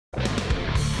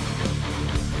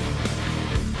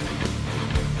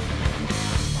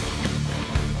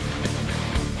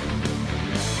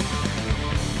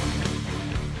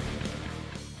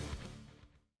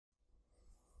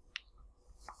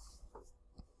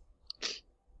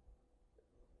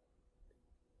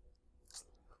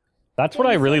That's what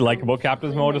I really like about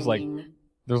Captain's Mode is like,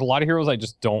 there's a lot of heroes I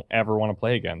just don't ever want to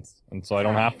play against, and so I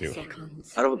don't have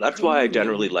to. That's why I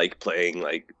generally like playing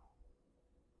like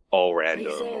all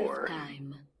random or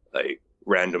like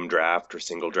random draft or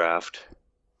single draft.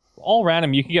 All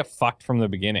random, you can get fucked from the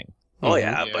beginning. Oh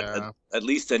yeah, but at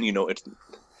least then you know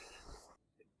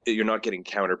you're not getting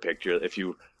counterpicked. If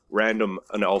you random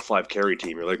an all-5 carry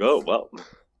team, you're like, oh well,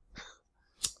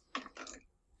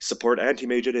 support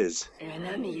anti-mage it is.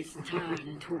 Enemy's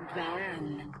turn to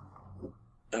ban.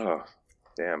 Oh,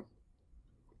 damn.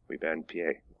 We banned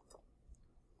PA.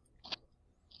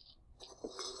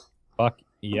 Fuck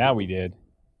yeah, we did.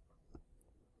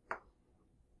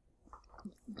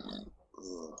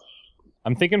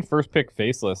 I'm thinking first pick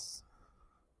Faceless.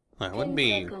 That would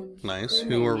be nice.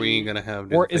 Who are we gonna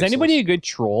have? Or is anybody a good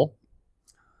troll?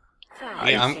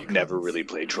 I've never really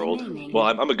played trolled. Well,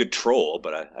 I'm a good troll,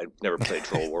 but I've never played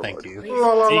troll warlord. Thank you. Zeke,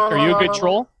 are you a good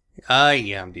troll?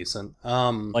 Yeah, I'm decent.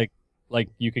 Like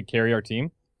you could carry our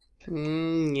team?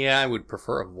 Yeah, I would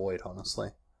prefer a void, honestly.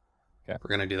 Okay. If we're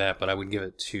gonna do that, but I would give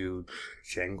it to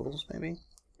Jangles, maybe.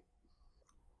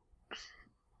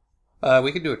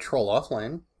 We could do a troll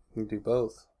offlane. We can do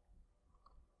both.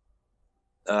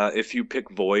 If you pick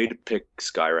void, pick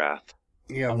Skywrath.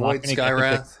 Yeah, I'm void not gonna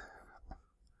Skywrath.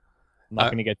 I'm not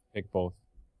going to get to pick both.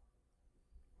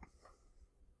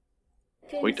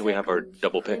 Wait till we have our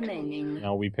double pick.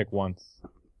 No, we pick once.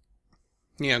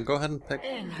 Yeah, go ahead and pick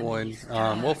void.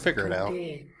 We'll figure it out.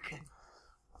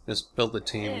 Just build the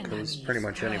team, because pretty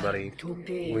much anybody,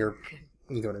 you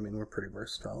know what I mean, we're pretty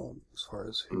versatile as far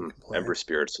as who can play. Ember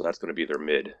Spirit, so that's going to be their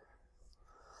mid.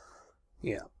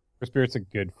 Yeah. Ember Spirit's a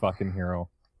good fucking hero.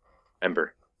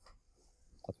 Ember.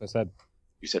 That's what I said.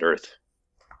 You said Earth.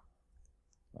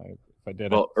 If I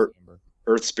did, well, Ember.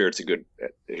 Earth Spirit's a good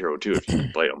hero too if you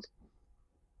can play him.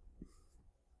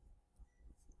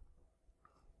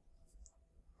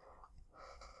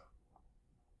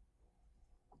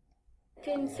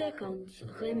 Seconds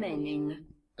remaining.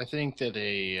 I think that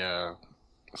a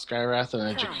Skywrath and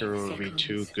a Jakiro would be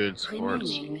two good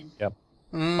sports. Yep.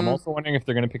 I'm also wondering if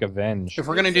they're going to pick Avenge. If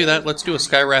we're going to do that, let's do a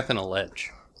Skywrath and a Ledge.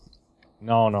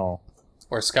 No.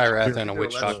 Or a Skywrath and a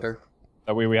Witch Doctor.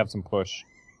 That way we have some push.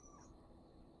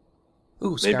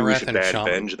 Ooh, Maybe we Skywrath should and a ban Shaman.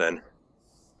 Venge then.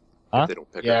 Huh? If they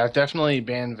don't pick Yeah, her. definitely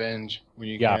ban Venge when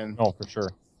you can. No, for sure.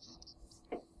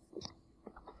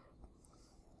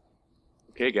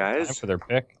 Okay, Time guys. for their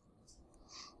pick.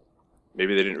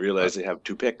 Maybe they didn't realize they have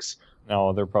two picks.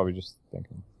 No, they're probably just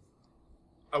thinking.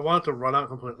 I want it to run out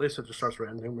completely, so it just starts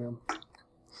random, man.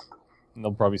 And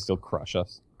they'll probably still crush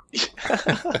us.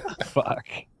 Fuck.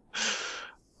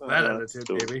 That That's attitude,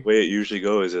 the baby. way it usually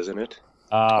goes, isn't it?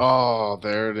 Oh,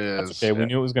 there it is. That's okay. We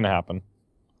knew it was going to happen.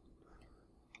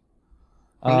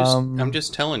 I'm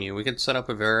just telling you, we could set up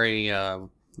a very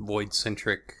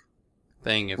void-centric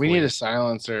thing. If we need a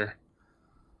silencer.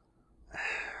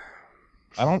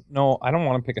 I don't know. I don't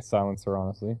want to pick a silencer,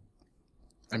 honestly.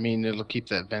 I mean, it'll keep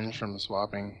that Venge from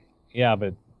swapping. Yeah,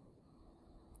 but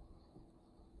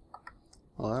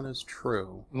Well, that is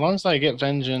true. As long as I get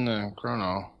Venge in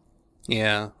Chrono.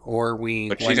 Yeah, or we,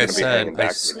 But like she's I going to be hanging said,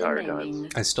 back the entire time.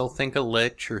 I still think a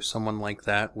Lich or someone like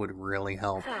that would really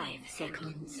help. 5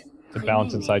 seconds. to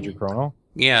bounce inside your chrono.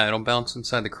 Yeah, it'll bounce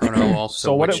inside the Chrono also.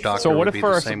 So what Witch if? Doctor So what would if be for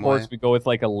the our same supports way. we go with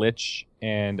like a Lich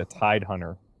and a Tide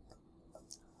Hunter?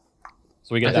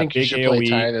 So we get I that think you big should AOE. play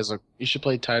Tide as a. You should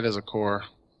play Tide as a core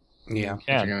Yeah. if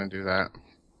you're gonna do that.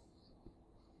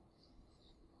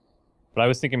 But I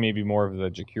was thinking maybe more of the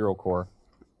Jakiro core.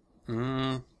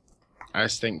 Mm, I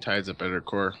just think Tide's a better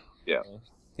core Yeah.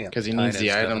 yeah. because he Tide needs the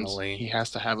is items. definitely- He has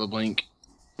to have a blink.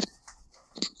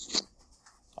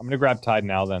 I'm gonna grab Tide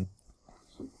now then.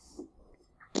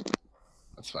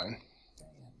 That's fine.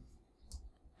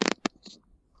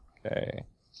 Okay.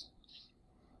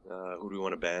 Who do we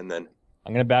want to ban then?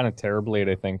 I'm gonna ban a Terrorblade,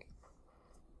 I think.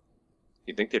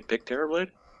 You think they'd pick Terrorblade?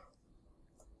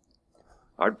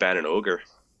 I'd ban an Ogre.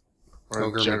 Or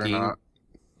Ogre Juggernaut.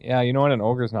 Yeah, you know what? An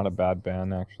Ogre's not a bad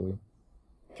ban, actually.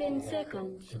 10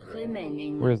 seconds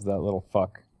remaining. Where's that little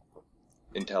fuck?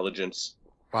 Intelligence.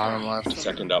 Bottom left.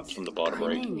 Second up from the bottom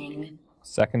right. Remaining.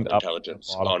 Second up.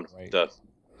 Intelligence. bottom On right. the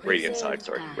Radiant side,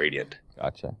 sorry. Radiant.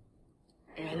 Gotcha.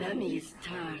 Enemy's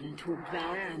turn to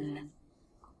ban.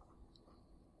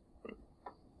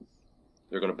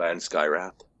 They're going to ban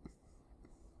Skywrath.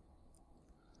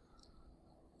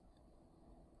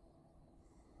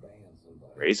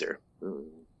 Razor.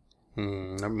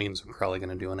 that means we're probably going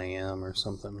to do an AM or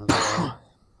something. as well.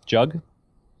 Jug?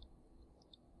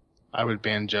 I would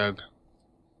ban Jug.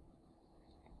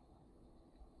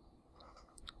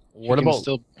 What He can about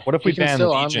still, what if we he can ban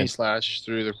still Legion? Omni Slash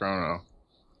through the Chrono?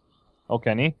 Oh,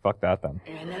 can he? Fuck that then.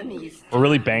 Enemies We're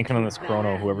really turn banking on to this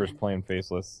Chrono. ban. Whoever's playing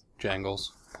Faceless.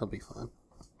 Jangles. He'll be fine.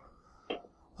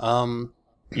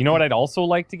 You know what I'd also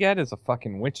like to get is a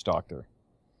fucking Witch Doctor.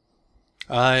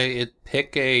 I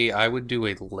would do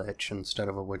a Lich instead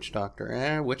of a Witch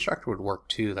Doctor. Witch Doctor would work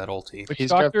too, that ulti. Witch He's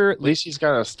Doctor, got, at least he's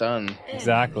got a stun.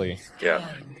 exactly. Enemies Yeah.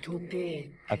 turn to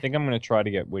big. I think I'm gonna try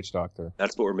to get Witch Doctor.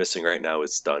 That's what we're missing right now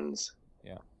is stuns.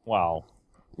 Yeah. Wow.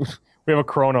 We have a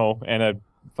Chrono and a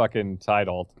fucking Tide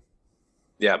ult.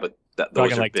 Yeah, but those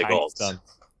Fucking are like big tiny ults.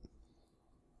 stunts.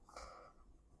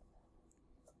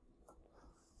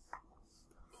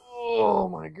 Oh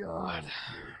my god.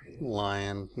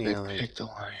 Lion. They Yeah, picked the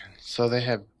Lion. So they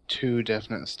have 2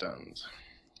 definite stuns.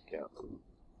 Yeah.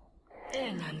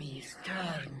 Enemies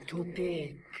turn to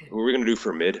big. What are we gonna do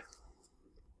for mid?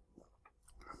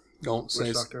 don't say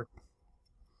Witch Doctor.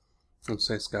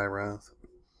 Skywrath.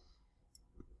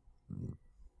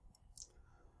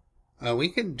 We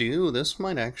could do, this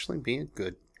might actually be a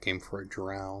good game for a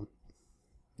drow.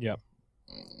 Yep.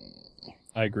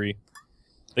 I agree.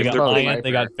 They If got they're Lion, Viper.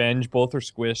 they got Venge, both are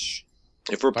squish.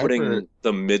 If we're putting Viper-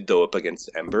 the mid though up against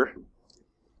Ember,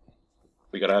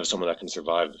 we gotta have someone that can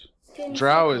survive. 10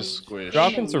 Drow is seconds squish. Drow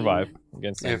can remaining. survive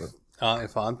against Ember.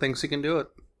 If Odd thinks he can do it.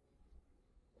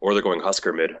 Or they're going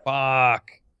Husker mid. Fuck.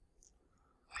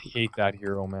 I hate that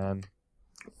hero, man.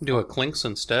 Do a Clinks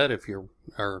instead if you're,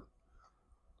 or...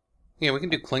 Yeah, we can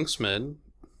do Clinks mid,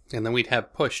 and then we'd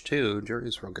have push too.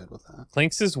 Jury's real good with that.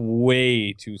 Clinks is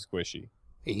way too squishy.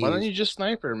 Why don't you just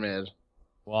sniper mid?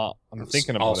 Well, I'm It's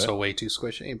thinking about also it. way too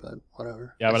squishy, but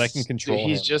whatever. Yeah, but I can control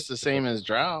He's him. just the same as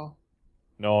Drow.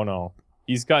 No.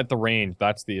 He's got the range.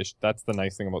 That's the issue. That's the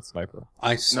nice thing about Sniper.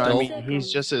 I No, still, I mean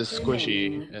he's just as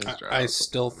squishy as Drow. I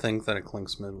still think that a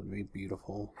Clinks mid would be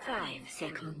beautiful. 5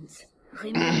 seconds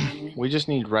remaining. We just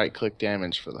need right click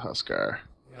damage for the Huskar.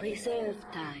 Reserve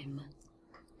time.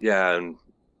 Yeah, and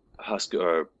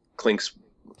Husker Clink's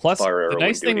Plus, Fire arrow the nice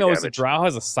wouldn't do thing any though is the damage. Drow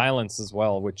has a silence as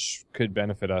well, which could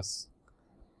benefit us.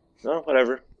 no,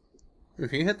 whatever.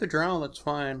 If you hit the drow, that's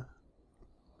fine.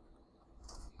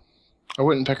 I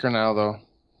wouldn't pick her now though.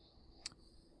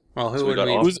 Well, who So we would got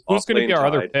we? off- Who's going to lane be our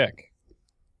other Tide. pick?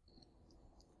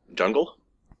 Jungle?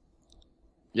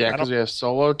 Yeah, I because we have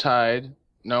solo Tide.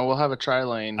 No, we'll have a tri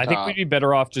lane. I think we'd be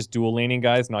better off just dual laning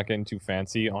guys, not getting too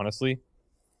fancy, honestly.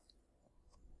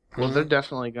 Well, they're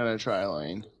definitely gonna tri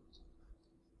lane.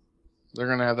 They're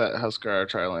gonna have that Huskar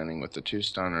tri laning with the 2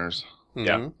 stunners.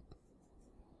 Yeah.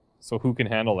 So who can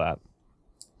handle that?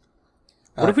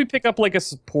 Uh, What if we pick up like a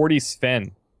supporty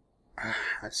Sven?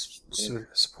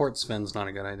 Support Sven's not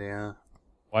a good idea.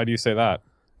 Why do you say that?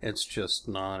 It's just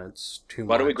not. It's too much.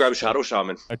 Why don't we grab Shadow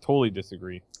Shaman? I totally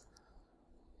disagree.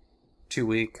 Too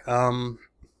weak.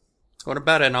 What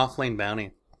about an off-lane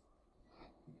bounty?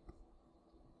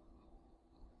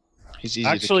 He's easy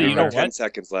Actually, to you We know counter. got 10 what?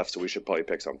 seconds left, so we should probably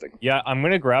pick something. Yeah, I'm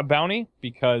gonna grab Bounty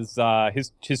because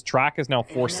his track is now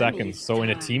 4 Enemies seconds. So in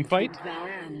a turn team to fight,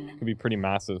 ban. it could be pretty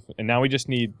massive. And now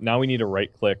we need a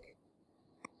right click.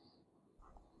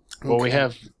 Well, we Okay.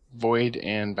 have Void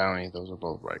and Bounty. Those are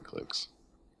both right clicks.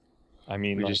 I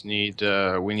mean, We like, just need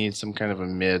we need some kind of a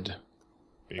mid.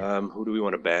 Who do we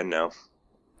want to ban now?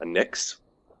 A Nyx?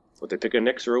 Would they pick a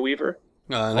Nyx or a Weaver?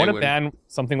 I They want to would- ban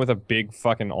something with a big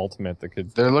fucking ultimate that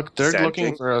could. They're Sand looking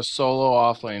King? for a solo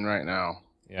off lane right now.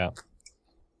 Yeah.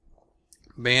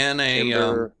 ban a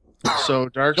Timber? So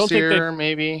Don't think Darkseer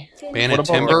maybe. 10 ban What a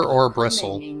about, Timber seconds or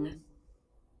Bristle. remaining.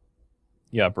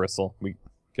 Yeah, Bristle. We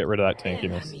get rid of that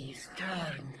tankiness. Enemies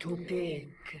turn to big.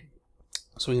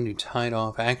 So we can do Tide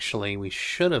off. Actually, we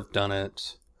should have done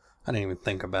it. I didn't even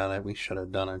think about it. We should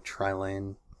have done a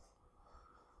tri-lane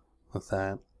with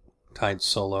that. Tide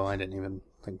solo. I didn't even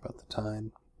think about the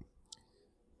Tide.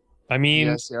 I mean,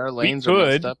 Yeah, see, our lanes are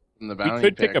messed could- up in the we bounty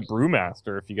could pick a pick.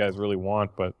 Brewmaster if you guys really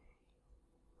want, but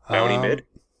Bounty Um, mid?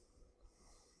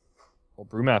 well,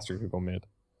 Brewmaster could go mid.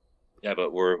 Yeah,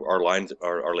 but our lanes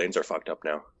are fucked up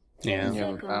now. Yeah, 10 Yeah, a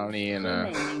seconds bounty and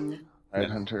a- remaining. Red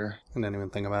Hunter. I didn't even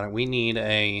think about it. We need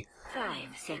a...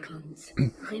 5 seconds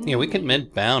Yeah, we could remaining.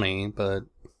 mid bounty, but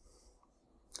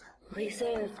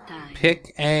Reserve time.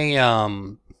 pick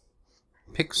a,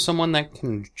 pick someone that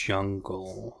can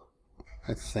jungle.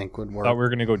 I think would work. Thought we were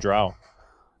gonna go Drow.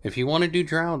 If you want to do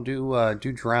drow, do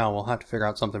drow. We'll have to figure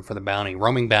out something for the bounty.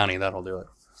 Roaming bounty, that'll do it.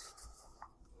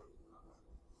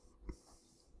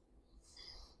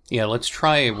 Yeah, let's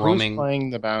try a Who's roaming. playing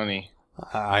the bounty?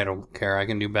 I don't care. I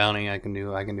can do bounty. I can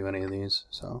do any of these.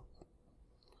 So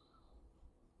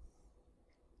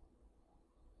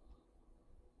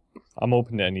I'm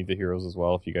open to any of the heroes as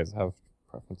well if you guys have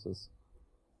preferences.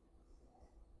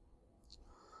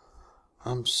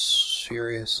 I'm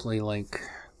seriously, like,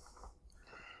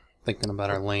 thinking about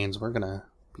our lanes. We're gonna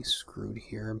be screwed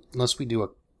here. Unless we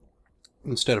do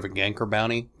instead of a ganker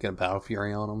bounty, get a Battle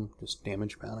Fury on them. Just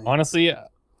damage bounty. Honestly,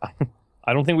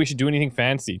 I don't think we should do anything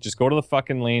fancy. Just go to the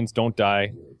fucking lanes, don't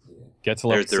die, get to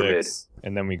level 6,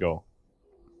 and then we go.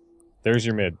 There's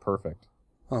your mid. Perfect.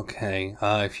 Okay,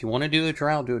 if you want to do a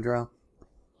drow, do a drow.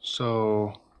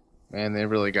 So, man, they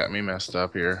really got me messed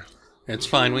up here. It's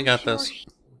fine, we got this.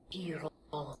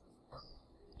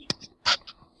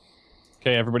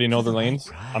 Okay, everybody know their lanes?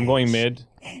 I'm going mid.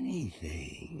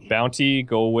 Anything. Bounty,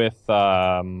 go with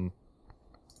Void.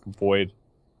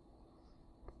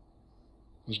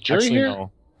 Is Jerry Actually, here?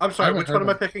 no. I'm I sorry, haven't which one heard am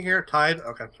I of- picking here? Tide?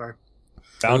 Okay, sorry.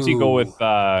 Bounty, go with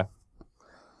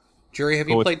Jerry, have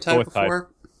Go you with- played go Tide with Tide.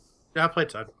 before? Yeah, I played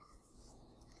Tide.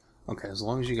 Okay, as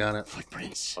long as you got it.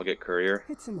 Footprints. I'll get courier.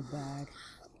 It's in the bag.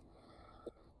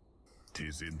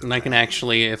 And I can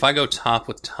actually, if I go top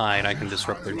with Tide, I can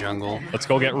disrupt their jungle. let's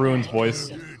go get runes,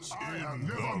 boys.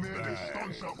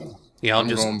 Yeah, I'm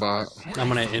going bot. I'm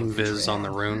gonna invis on the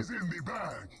rune.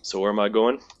 So where am I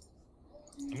going?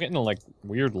 I'm getting a like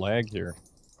weird lag here.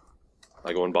 Am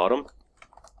I going bottom?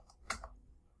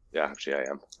 Yeah, actually I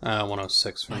am.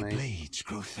 106 for My me. blades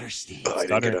grow thirsty. I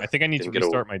Stuttering. I think I need to didn't get a-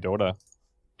 restart my Dota.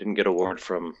 Didn't get a word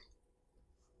from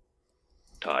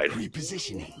Tide.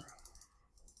 Repositioning.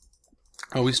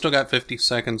 Oh, we still got 50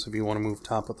 seconds if you want to move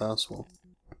top with us. Well,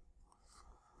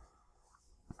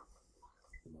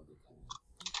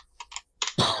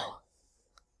 Wow.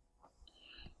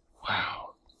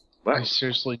 Wow. I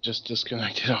seriously just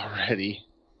disconnected already.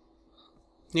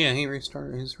 yeah, he's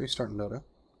restarting Dota.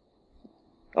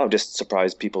 I'm just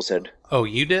surprised people said, Oh,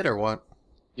 you did or what?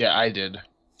 Yeah, I did.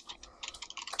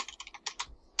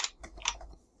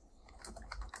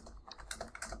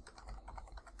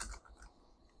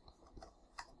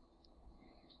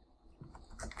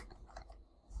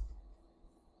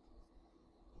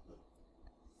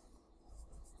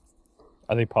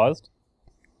 Are they paused?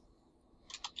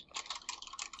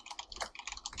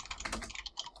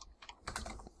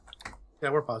 Yeah,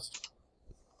 we're paused.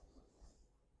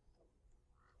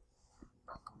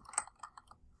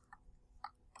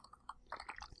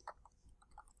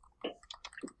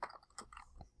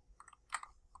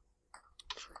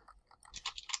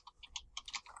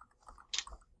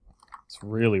 It's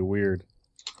really weird.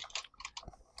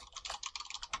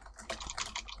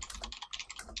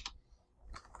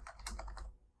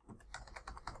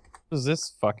 What is this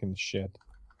fucking shit?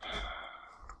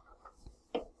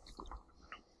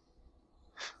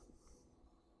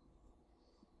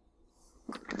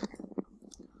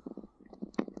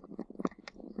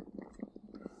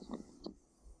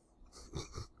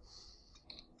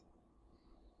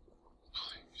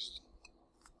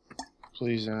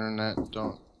 Please, internet,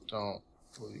 don't,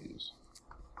 please.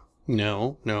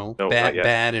 No. No, Bad, not yet.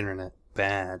 bad internet.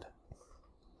 Bad.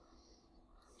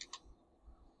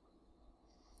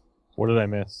 What did I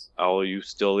miss? "Are you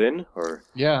still in?" Or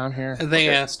Yeah, I'm here. They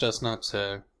Okay. asked us not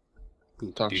to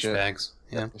be Talk shit. douchebags.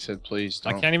 Yeah. I said, please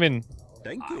I don't. can't even.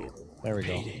 Thank you. There we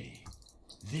go. Payday.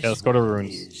 This Yeah, let's go to one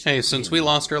runes. is Hey, since we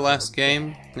lost our last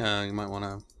game, you might want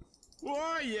to...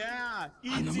 Oh yeah,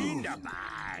 On the it's in move. the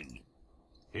bag.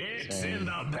 It's Same. in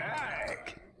the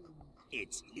bag.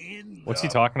 It's in. What's the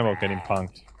he talking about getting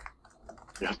punked?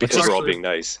 because we're all actually- being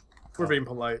nice. We're being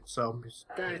polite, so.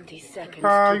 30 seconds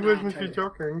Ah, to you guys must be battle.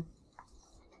 joking.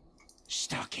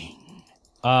 Stocking.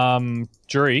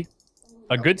 Jury,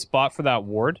 a good spot for that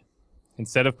ward,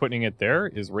 instead of putting it there,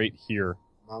 is right here.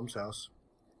 Mom's house.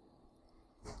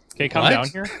 Okay, come What? down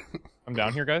here. Come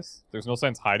down here, guys. There's no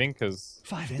sense hiding, because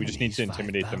Five we just need to enemies, five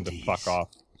intimidate them to bounties. fuck off.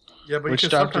 Yeah, but Which you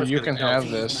can doctor, sometimes you get can it down. have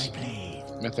Take this. my blade.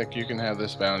 Mythic, you can have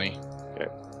this bounty.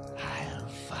 I'll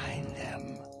find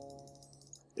them.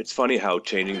 It's funny how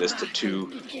changing this to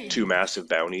two massive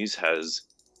bounties has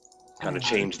kind of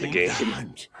changed the game.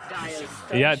 Hunt. Dire's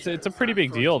Yeah, first it's a pretty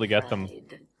big deal to get them.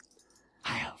 fortified.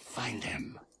 I'll find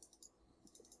them.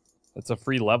 It's a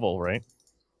free level, right?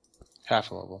 Half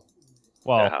a level.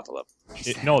 Well, Yeah, half a level.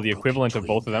 no, the equivalent of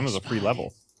both of them is a free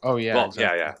level. Oh, yeah. Well,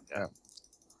 exactly. yeah.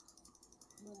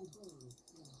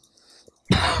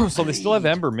 So they still have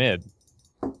Ember mid,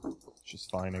 which is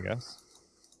fine, I guess.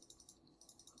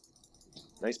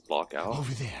 Nice block out.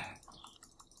 Over there.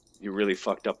 You really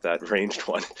fucked up that ranged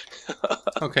one.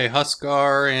 Okay,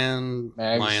 Huskar and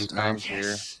Lion Mags, Time. Mags here.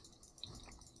 Yes.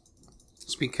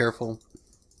 Just be careful.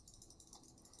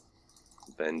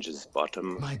 Venge is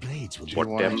bottom, My blades will What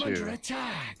be them? under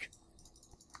attack.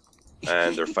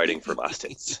 and they're fighting for last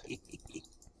hits.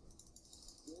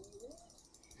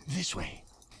 This way.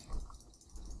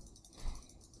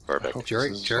 Perfect. Hope Jerry,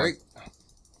 this is Jerry.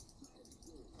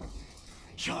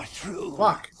 You're through.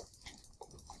 Fuck.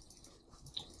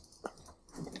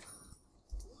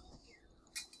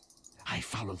 I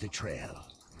follow the trail.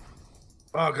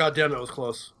 Oh goddamn, that was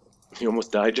close. You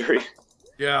almost died, Jerry.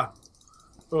 Yeah.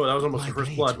 Oh, that was almost My the first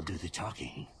blades blood. will do the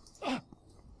talking.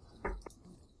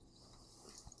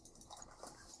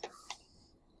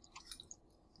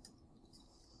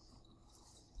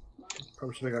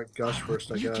 Probably should have got Gush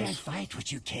first, I You can't guess. fight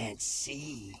what you can't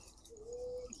see.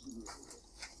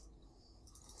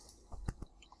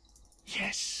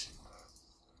 Yes.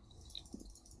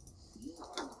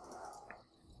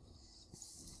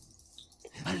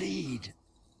 A lead.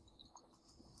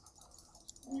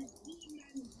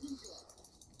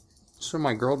 So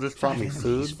my girl just brought me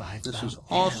food. This is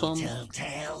awesome. Tell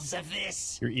tales of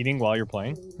this. You're eating while you're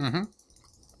playing? Mm-hmm.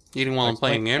 Eating while I'm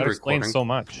playing and that explains recording. so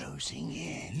much. Closing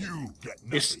in. You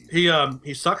get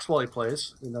He sucks while he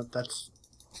plays. I mean, that's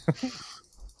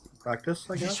practice,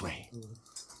 I guess. This way.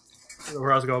 I don't know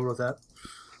where I was going with that.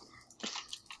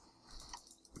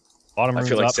 Bottom I room's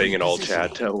feel like up saying in all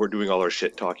chat, we're doing all our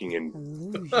shit talking in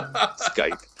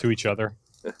Skype. to each other.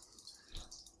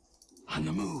 On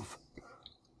the move.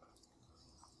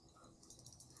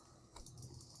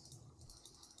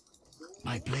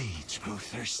 My blades grow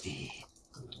thirsty.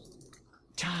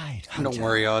 Tide. Don't hunter.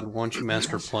 worry, Odd. Once you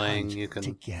master Let us playing, hunt you can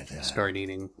together. start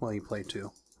eating while you play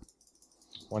too.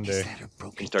 One Is day. that a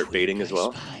broken You start twig baiting as I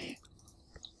well? spy?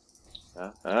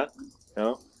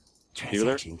 No?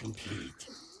 Transaction complete.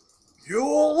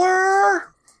 Bueller!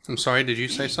 I'm sorry, did you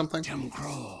say something?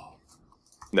 Grow.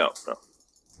 No.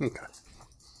 Okay.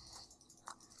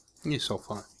 You're so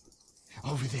funny.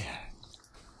 Over there.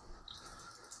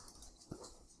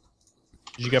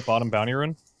 Did you get bottom bounty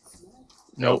rune?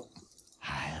 Nope.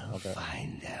 I'll Okay.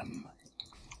 find them.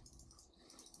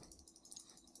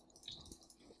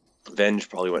 Venge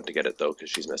probably went to get it though, because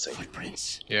she's missing.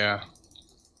 Footprints. Yeah.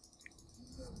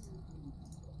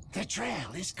 The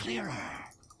trail is clearer.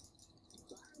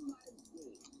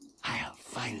 I'll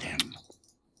find them.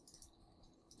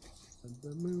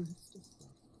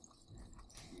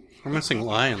 We're missing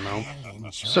Lion though.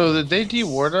 So did they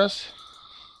deward us?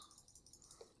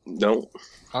 No,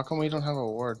 How come we don't have a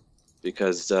ward?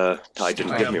 because Ty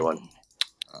didn't give me one.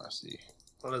 Oh, I see.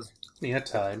 What is? Yeah,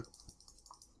 Tide.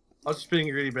 I was just being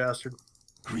a greedy bastard.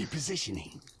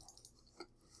 Repositioning.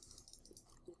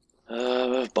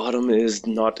 Bottom is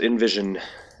not in vision.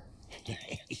 There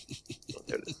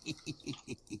it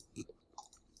is.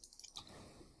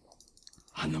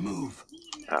 On the move.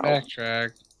 Ow.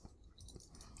 Backtrack.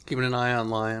 Keeping an eye on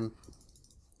Lion.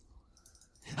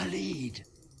 A lead.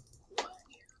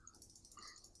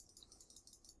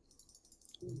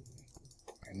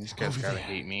 And these guys Over gotta there.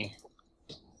 hate me.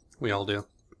 We all do.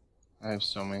 I have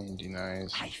so many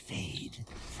denies. I fade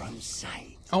from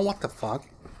sight. Oh, what the fuck?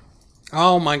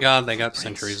 Oh my god, they got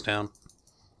sentries down.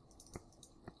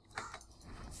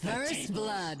 First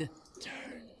blood.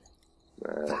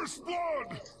 first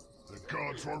blood. The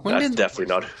gods were When That's did- definitely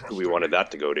not who we wanted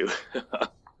that to go to.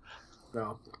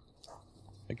 No.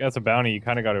 Like, as a bounty, you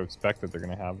kind of got to expect that they're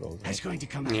going to have those. That's going to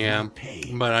come Yeah, with pay,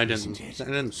 but I isn't didn't. it? I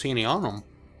didn't see any on them.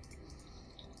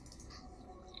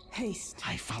 Haste.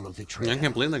 I follow the I trail.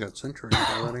 can't believe they got sentries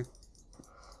already.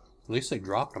 At least they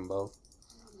dropped them both.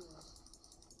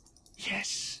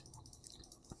 Yes.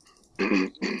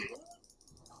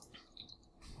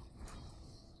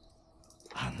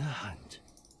 On the hunt.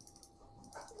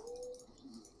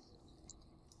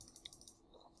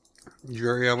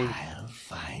 Jury, I I'll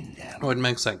find them. would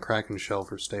mix that Kraken shell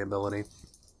for stability.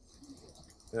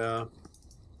 Yeah.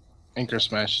 Anchor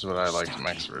Smash is what I like to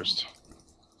max first.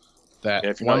 That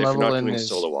Yeah, if you're one not, if you're level not in doing is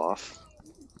solo off,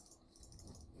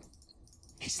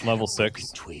 Is that Level a broken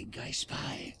 6. twig I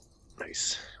spy?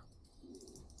 nice.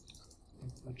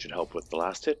 That should help with the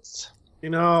last hits. You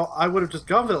know, I would have just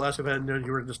gone for that last if I had known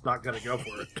you were just not going to go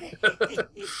for it.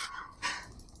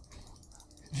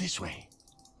 This way.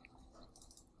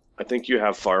 I think you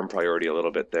have farm priority a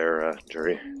little bit there,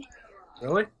 Jury.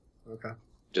 Really? Okay.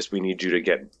 Just we need you to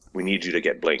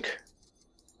get Blink.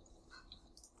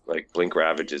 Like Blink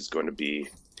Ravage is going to be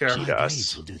Here. key My to blades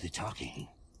us will do the talking.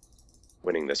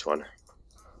 winning this one.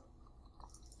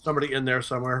 Somebody in there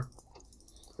somewhere.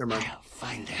 Never mind. I'll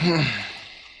find them.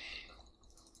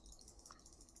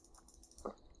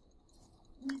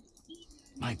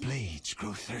 My blades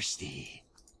grow thirsty.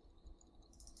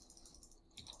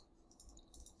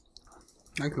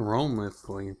 I can roam if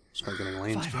we start getting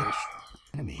lanes first.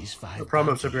 Enemies 5 The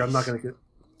problem is, I'm not going to get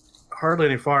hardly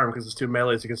any farm because it's two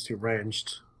melees against two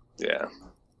ranged. Yeah.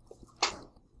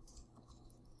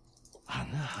 on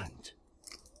the hunt.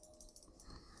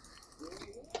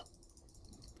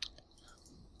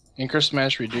 Anchor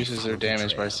Smash reduces their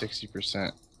damage by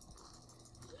 60%.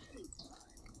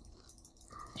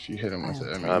 If you hit him with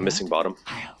it, I mean. Missing bottom.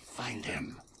 I'll find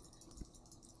him.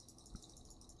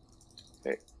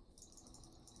 Okay.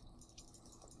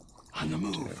 On the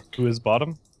move. Who is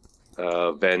bottom?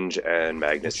 Venge and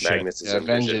Magnus. Shit. Magnus is Yeah, in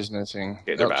Venge vision. is missing.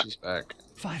 Okay, they're back. She's back.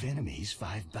 5 enemies,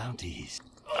 5 bounties.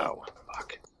 Oh,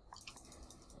 fuck.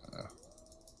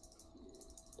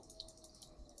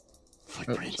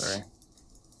 Footprints. Sorry.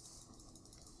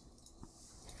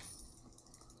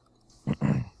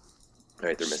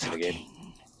 Alright, they're missing again.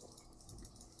 Stalking.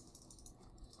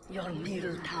 Your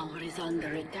middle tower is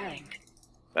under attack.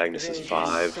 Magnus is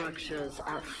 5. Structures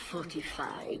are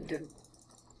fortified.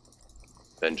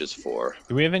 Venge is 4.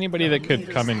 Do we have anybody that could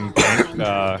come and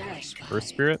gank Earth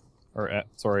Spirit? Or,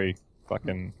 sorry,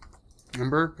 fucking...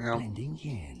 Remember? Yeah. Blending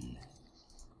in.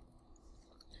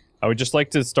 I would just like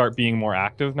to start being more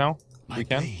active now. If My we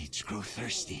can. blades grow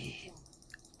thirsty.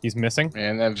 He's missing.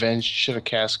 Man, that Venge should have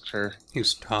casked her.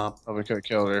 He's top. Probably could have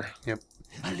killed her.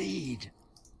 A lead.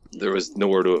 There was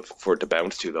nowhere for it to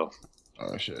bounce to, though.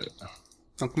 Oh, shit.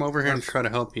 I'll come over here and try to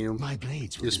help you. My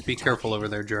blades will Just do be the careful talking. over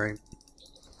there, Jerry.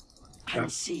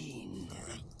 Unseen.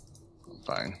 I'm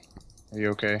fine. Are you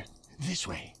okay? This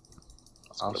way.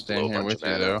 I'll gonna stand blow a here bunch with of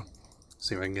you, mana. though.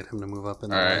 See if I can get him to move up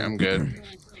in the Alright, lane. I'm good.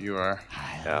 If you are.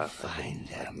 I'll Yeah, find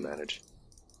I can them. manage.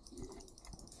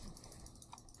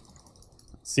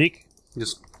 Seek,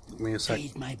 Just give me a sec.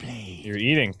 Fade my blade. you're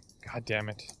eating. God damn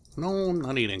it. No, I'm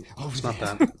not eating. Over It's not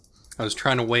there. that. I was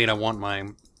trying to wait. I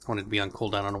wanted to be on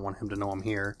cooldown. I don't want him to know I'm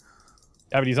here.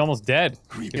 Yeah, but he's almost dead.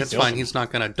 It's fine. He's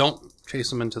not gonna. Don't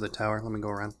chase him into the tower. Let me go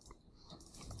around.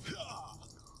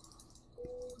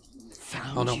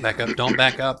 Found Oh, don't you. back up. Don't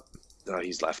back up.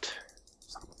 He's left.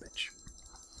 Son of a bitch.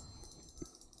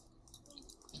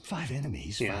 5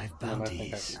 enemies, Yeah, 5 no, I think I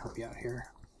bounties. can help you out here.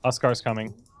 Huskar's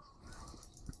coming.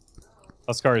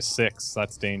 Huskar is 6.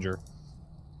 That's danger.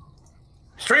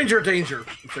 Stranger danger.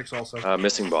 6 also.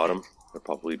 Missing bottom. They're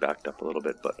probably backed up a little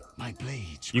bit, but My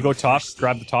blades. You grow go top, thirsty.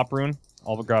 grab the top rune.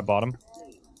 I'll grab bottom.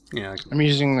 Yeah, I'm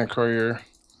using the courier.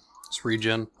 it's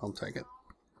regen. I'll take it.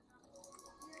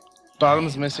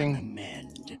 Bottom's On the missing.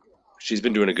 mend. she's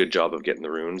been doing a good job of getting the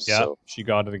runes. Yeah, So she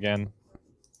got it again.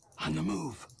 On the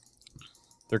move.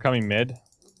 They're coming mid.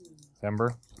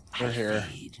 Ember. They're here.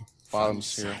 Fade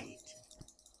Bottom's from here. sight.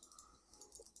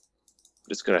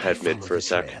 just gonna head mid Follow for a the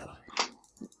sec. trail.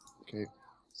 Okay.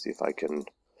 See if I can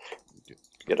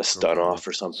get a stun off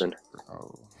or something.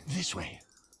 Oh, This way.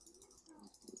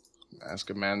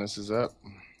 Mask of Madness is up.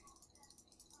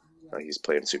 He's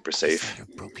playing super Is safe. that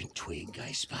a broken twig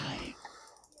I spy?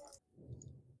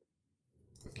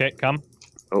 Okay, come.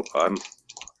 Oh,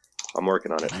 I'm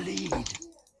working on it. A lead.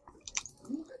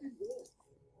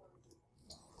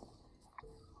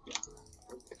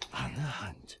 On the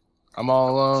hunt. I'm all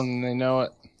alone and they know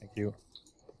it. Thank you.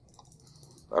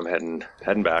 I'm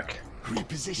heading back.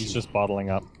 Reposition. He's just bottling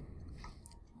up.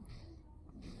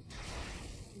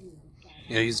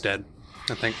 Yeah, he's dead.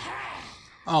 I think.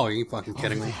 Oh, are you fucking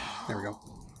kidding me? There we go.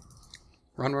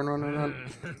 Run, run, run, run,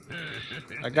 run.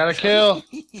 I got a kill.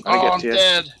 I Oh, get I'm you.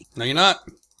 dead. No, you're not.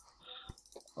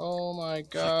 Oh my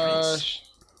gosh.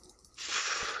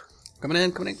 Coming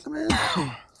in, coming in, coming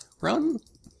in. Run.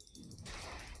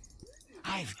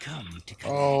 I've come to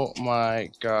Oh my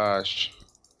gosh.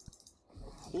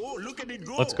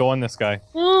 Let's go on this guy.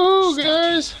 Woo,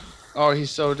 guys. Oh,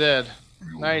 he's so dead.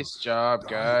 Nice job,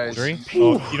 guys. 3?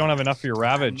 Oh, you don't have enough for your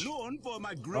Ravage.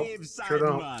 Sure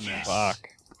don't. Fuck.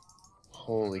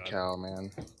 Holy cow,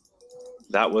 man.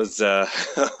 That was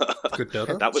Good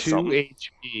Dota. that was 2 something.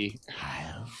 HP.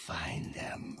 I'll find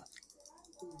them.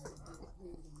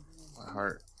 My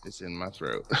heart is in my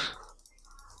throat.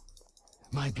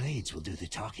 My blades will do the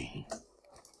talking.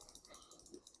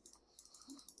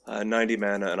 90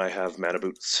 mana, and I have mana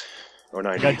boots. Or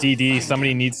I 90. got DD.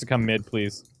 Somebody needs to come mid,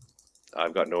 please.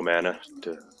 I've got no mana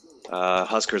to.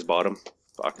 Huskar's bottom.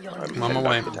 Fuck. Your I'm middle heading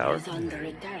back to the tower tower. is under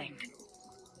attack.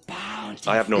 Bounty.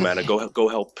 I have no mana. Go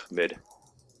help mid.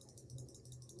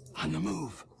 On the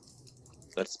move.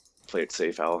 Let's play it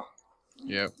safe, Al.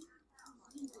 Yep.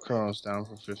 Chrono's down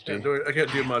for 50. I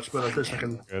can't do much, but at least I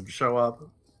can Good. show up.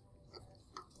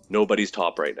 Nobody's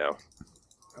top right now.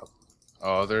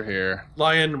 Oh, they're here.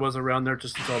 Lion was around there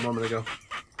just until a moment ago.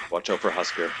 Watch out for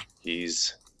Husker.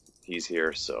 He's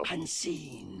here. So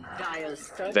Unseen. Dire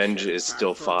structures Venge is are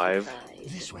still 5. fortified.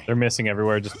 This way. They're missing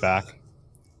everywhere, just back.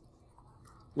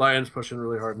 Lion's pushing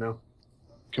really hard now.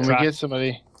 Can Track. we get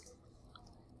somebody?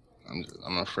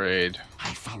 I'm afraid.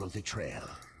 I follow the trail.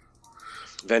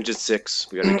 Venge is 6.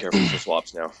 We gotta be careful for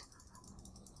swaps now.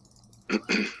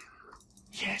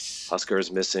 Yes. Husker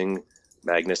is missing.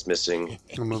 Magnus missing.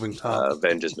 We're moving top.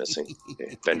 Venge is missing.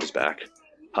 Okay, Venge is back.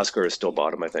 Husker is still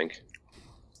bottom, I think.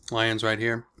 Lion's right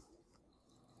here.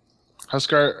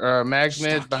 Huskar, Mag's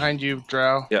mid behind you,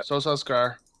 Drow. Yeah. So's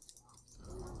Huskar.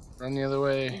 Run the other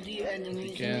way. The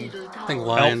enemy's Again. middle I think tower.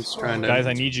 Lion's trying to... Guys,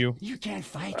 I need you. You can't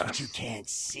fight what you can't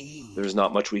see. There's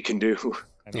not much we can do.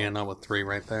 Yeah, not with 3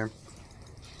 right there.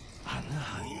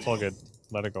 It's all good.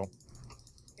 Let it go.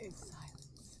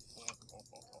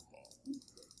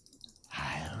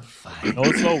 I'll fight. No,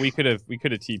 it's slow. We could have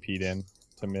TP'd in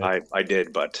to mid. I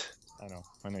did, but I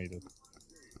know you did.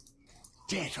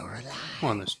 Dead or alive. Come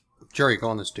on, this... Jerry, go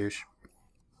on this douche.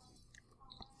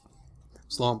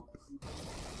 Slow him.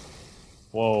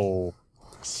 Whoa.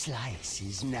 Slice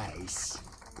is nice.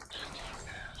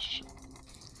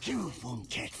 You won't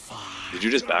get far. did you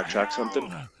just backtrack something?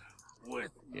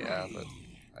 Yeah, but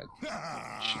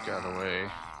she got away.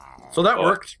 So that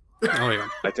worked. Oh, yeah.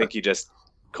 I think he just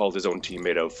called his own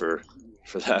teammate out for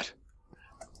that.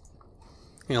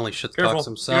 He only shit Careful. talks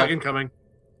himself. Yeah, incoming.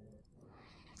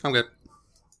 I'm good.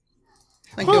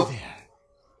 Thank you.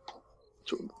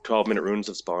 12-minute runes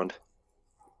have spawned.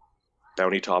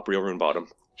 Bounty top, real rune bottom.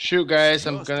 Shoot, guys,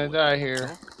 I'm gonna die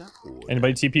here.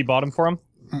 Anybody TP bottom for him?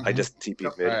 I just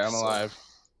TP'd mid. Alright, I'm alive.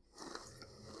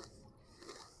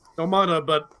 No mana,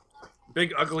 but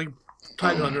big ugly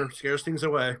Titan Hunter scares things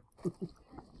away.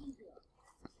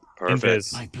 Perfect.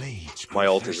 Invis. My blades. My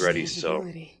ult is ready, so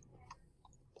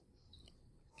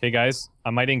Okay, guys. I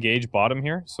might engage bottom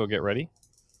here, so get ready.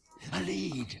 A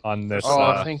lead. On this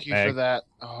Oh, thank you for mag. that.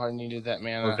 Oh, I needed that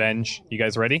mana. Revenge. You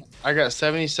guys ready? I got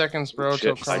 70 seconds, bro.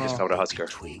 Till shit, I just chrono. found a Husker.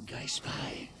 Twig I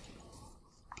spy.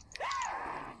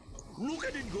 Look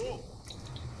at it go!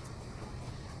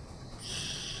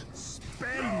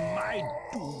 Spend my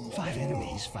doom. 5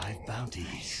 enemies, 5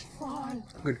 bounties.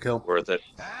 Good kill. Worth it.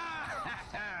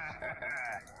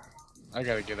 I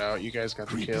gotta get out. You guys got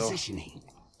the kill. Repositioning.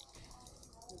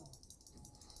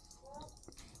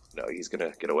 No, he's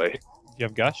gonna get away. You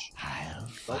have Gush? I'll No,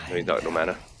 find he's not no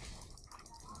mana.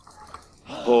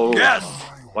 Oh Yes!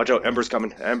 Watch out, Ember's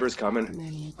coming. Ember's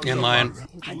coming. In line.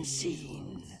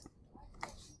 unseen.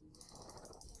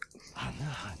 On the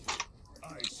hunt.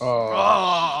 Oh,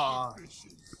 Ah,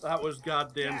 that was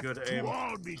goddamn good aim.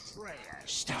 All betrayers.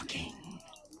 Stalking.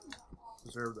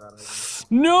 Deserved that, I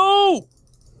think. No!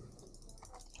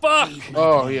 Fuck!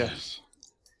 oh yes.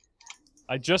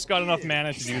 I just got enough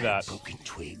mana to do that. Broken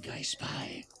twig I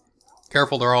spy.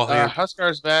 Careful, they're all here.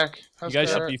 Huskar's back. Huskar. You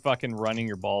guys should be fucking running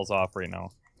your balls off right now.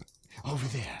 Over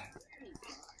there.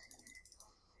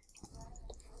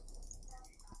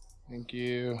 Thank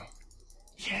you.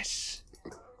 Yes.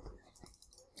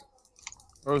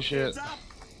 Oh shit.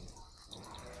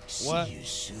 What? See you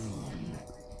soon.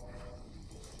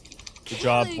 Good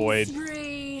job, Void.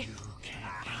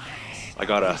 I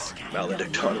got a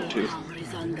maledict on him too. Tower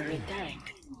is under attack.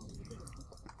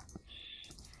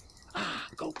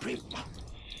 Go bring.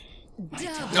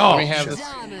 Let me have this.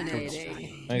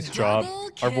 Dominating. Nice job.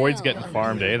 Our Void's getting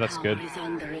farmed, eh? That's good. Tower is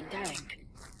under attack.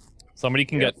 Somebody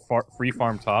can get free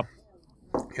farm top.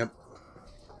 Yep.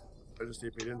 I just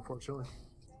TP'd in, unfortunately.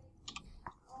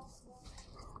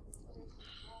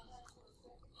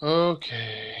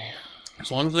 Okay.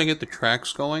 As long as they get the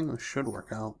tracks going, it should work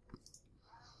out.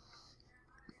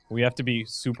 We have to be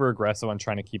super aggressive on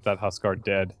trying to keep that Huskar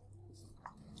dead.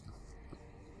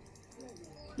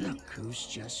 Look who's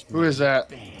just. Who is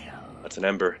that? That's an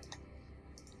Ember.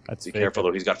 That's Be fake. careful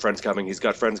though, he's got friends coming. He's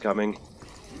got friends coming.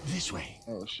 This way.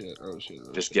 Oh shit. Oh shit.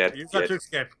 Oh, Just shit. get. You got to get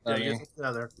escape. Yeah, Okay. you get out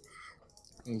of there.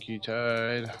 Thank you,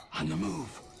 Tide. On the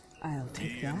move. I'll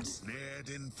take that. Snared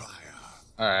in fire.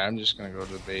 Alright, I'm just gonna go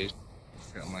to the base.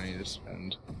 Got money to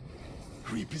spend.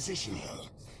 Repositioning.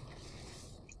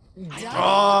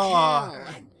 Oh,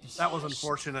 that was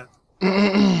unfortunate.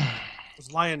 It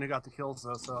was Lion who got the kills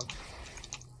though, so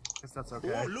I guess that's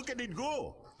okay. Oh, look at it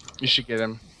go! You should get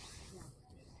him.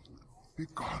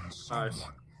 Begone, Nice. someone.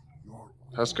 Your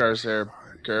Huskar's there, Gur,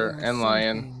 There are and some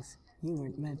Lion. things you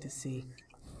weren't meant to see,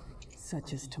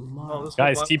 such as Oh, tomorrow. this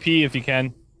Guys, one- TP if you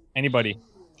can. Anybody.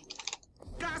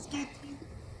 gasket!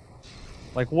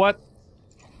 Like what?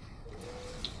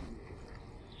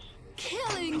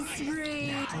 Killing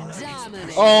spree.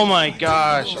 Dominating. Oh my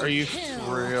gosh, are you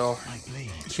for real? My blade.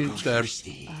 He's dead.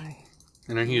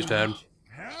 And then he's dead.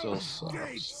 Still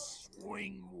sucks.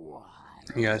 Swing wide.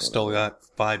 You guys still got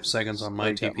 5 seconds on my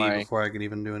I got TP my- before I could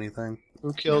even do anything.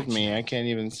 Who killed me? I can't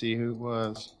even see who it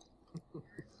was.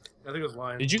 I think it was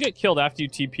Lion. Did you get killed after you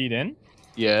TP'd in?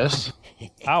 Yes.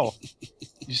 How?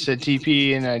 You said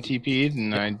TP and I TP'd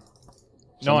and I.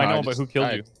 No, I somehow know, but just who killed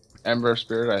died. you? Ember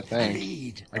Spirit, I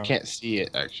think. I can't see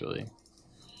it actually,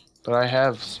 but I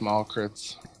have small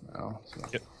crits now. So.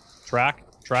 Yep. Track.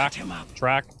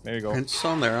 There you go. It's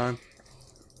on there. I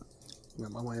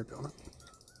got my way of doing it.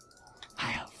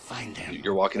 I'll find them.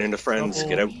 You're walking into friends.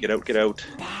 Get out.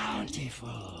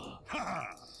 Bountiful.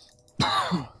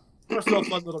 We're still a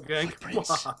fun little gang.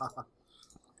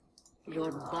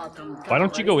 Why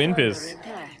don't you go invis?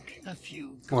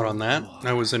 What on that?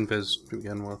 I was invis to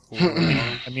begin with.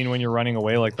 I mean, when you're running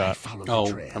away like that. Oh,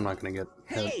 I'm not gonna get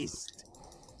hit.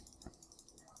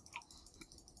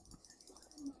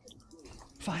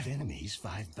 5 enemies,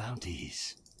 5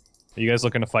 bounties. Are you guys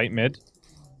looking to fight mid?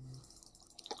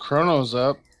 Chrono's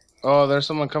up. Oh, there's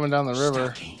someone coming down the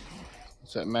river.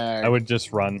 It's at Mag. I would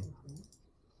just run.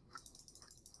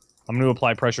 I'm going to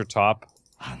apply pressure top.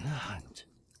 On the hunt.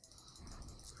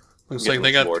 Looks like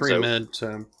they got 3 mid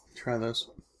to try this.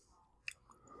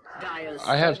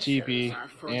 I have TP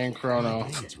and Chrono.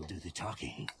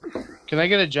 Can I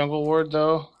get a jungle ward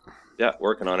though? Yeah,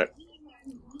 working on it.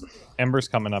 Ember's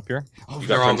coming up here.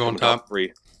 They're all going top.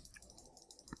 3.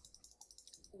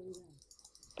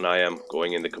 And I am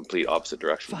going in the complete opposite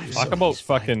direction. Talk about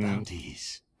fucking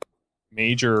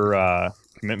major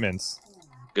commitments.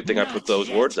 Good thing I put those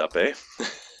wards up, eh?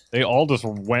 They all just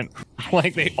went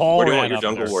like they all. Where do you ran want your up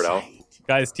jungle there. ward, Al?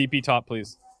 Guys, TP top,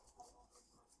 please.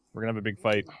 We're gonna have a big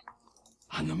fight.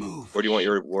 On the move. Where do you want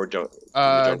your ward jungle?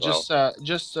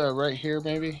 Just right here,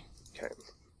 maybe. Okay.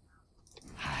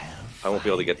 I won't be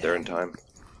able to get there in time.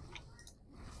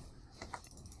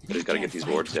 I just gotta get these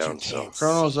wards down. So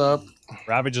Chrono's up.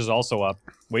 Ravage is also up.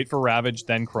 Wait for Ravage,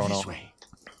 then Chrono.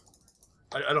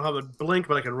 I don't have a blink,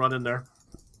 but I can run in there.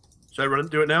 Should I run?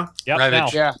 Do it now? Yep, Ravage. now.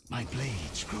 Yeah. My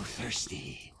blades grow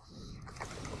thirsty.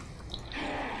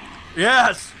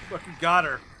 Yes! Fucking got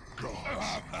her.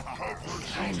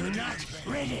 I'm not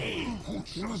ready.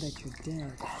 Now that you're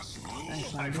dead,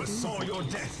 I foresaw your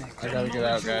death. I gotta get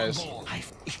out, guys.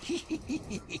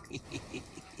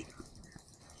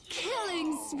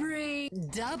 Killing spree.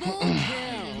 Double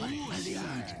kill.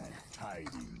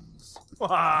 Tidings.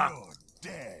 Wah. You're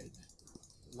dead.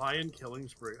 Lion killing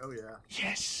spree. Oh yeah.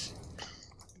 Yes.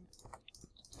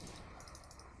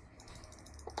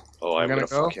 oh, I'm gonna gonna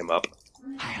go? fuck him up.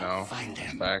 No, Find it's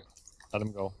them. back. Let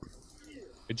him go.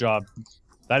 Good job.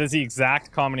 That is the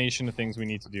exact combination of things we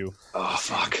need to do. Oh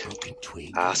fuck, Broken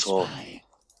twig asshole. spy.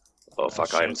 Oh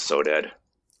fuck, I am so dead.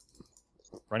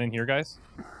 Run in here, guys.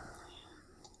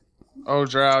 Oh,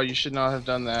 Drow, you should not have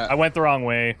done that. I went the wrong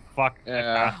way. Fuck. I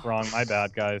Yeah. packed wrong. My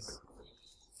bad, guys.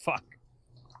 Fuck.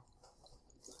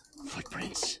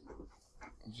 Footprints.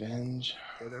 Avenge.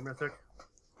 Stay there, Mythic.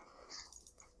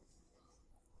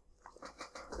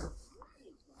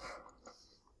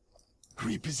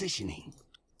 Repositioning.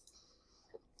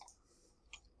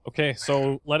 Okay,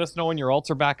 so let us know when your ults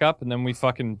are back up, and then we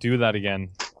fucking do that again.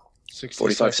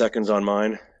 45 seconds on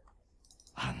mine.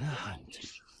 On the hunt.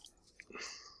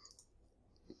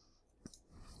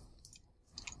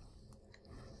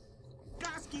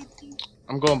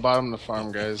 I'm going bottom to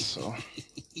farm, guys. So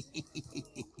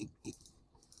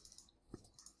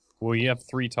Well, you have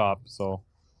 3 top, so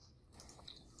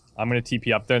I'm gonna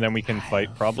TP up there, then we can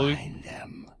fight probably. Find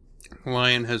them.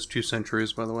 Lion has 2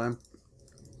 sentries, by the way.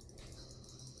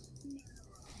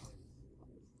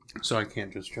 So I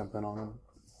can't just jump in on him.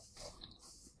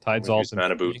 Tide's I'm gonna all use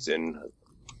mana boots in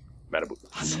mana On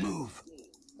boots. the move.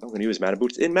 I'm gonna use mana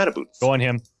boots in mana boots. Go on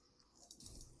him.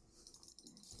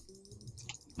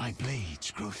 My blades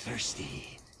grow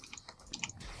thirsty.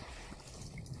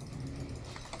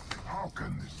 How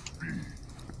can this be?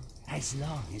 As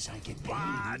long as I get paid.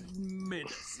 Bad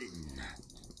medicine.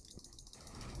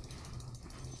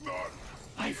 Not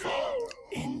I fall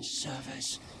in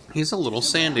service. He's a little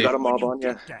sandy. You got a mob on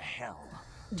ya? To hell.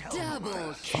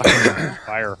 Double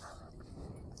Fire.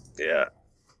 Yeah.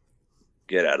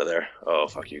 Get out of there. Oh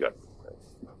fuck, you got.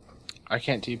 I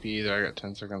can't TP either. I got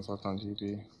 10 seconds left on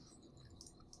TP.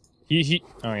 He.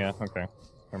 Oh yeah. Okay.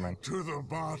 Never mind. to the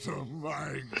bottom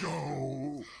I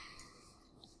go.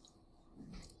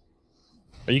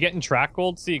 Are you getting track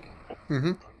gold, Seek?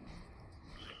 Mm-hmm.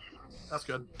 That's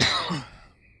good.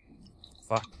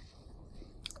 Fuck.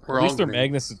 We're At all least their gonna-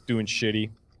 Magnus is doing shitty.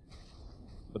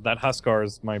 But that Huskar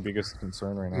is my biggest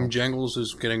concern right now. Jangles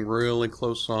is getting really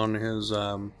close on his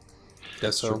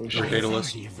Deso or Daedalus.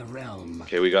 Authority of the realm.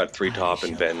 Okay, we got 3 I top and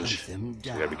shall Venge. hunt them We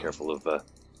gotta be down. careful of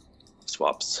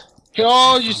swaps.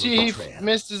 Oh, you see, he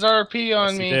missed his RP on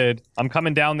Yes, he me. did. I'm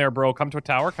coming down there, bro. Come to a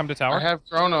tower. Come to tower. I have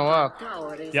Chrono up.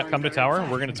 Yeah, come to tower.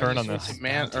 We're gonna turn on this.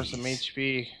 Man, or some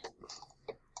HP.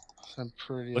 I'm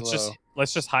pretty low.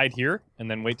 Let's just hide here and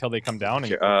then wait till they come down.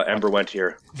 And Okay, Ember went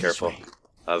here. This Careful. way.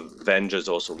 Venge is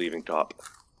also leaving top.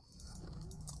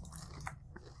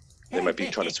 They might be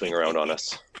trying to swing around on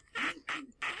us.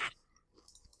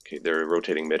 Okay, they're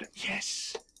rotating mid.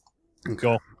 Yes.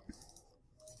 Go.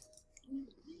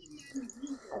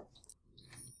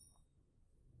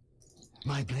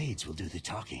 My blades will do the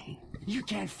talking. You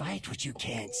can't fight what you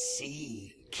can't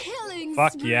see. Killing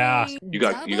Fuck spree. yeah. You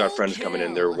got friends coming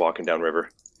in. They're walking down river.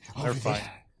 They're fine.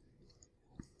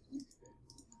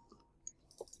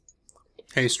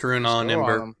 Haste rune on Go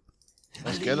Ember. him.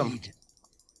 Let's get him.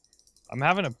 I'm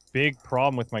having a big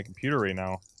problem with my computer right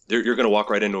now. You're gonna walk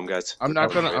right into them, guys. I'm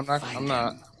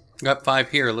not. Got 5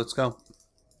 here. Let's go.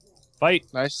 Fight.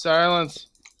 Nice silence.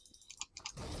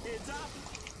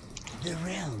 The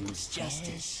realm's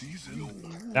justice.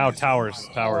 Now towers.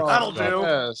 Towers. That'll Good do.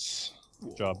 Yes.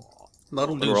 job.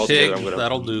 That'll We're do, all Tig. together, I'm gonna-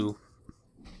 That'll do.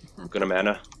 Gonna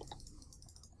mana.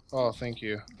 Oh, thank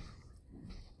you.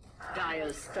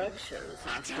 Dire structures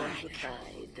are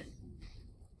fortified.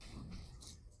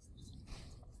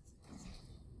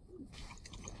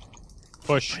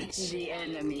 Push. The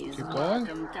enemy's Keep going.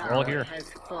 bottom We're all tower here. has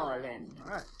fallen.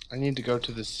 I need to go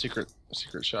to the secret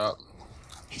shop.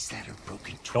 Is that a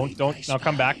broken twig? Don't. Now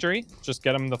come back, Jerry. Just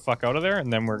get him the fuck out of there,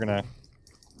 and then we're gonna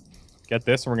get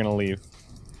this, and we're gonna leave.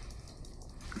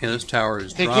 Yeah, this tower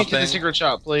is Take me dropping. to the secret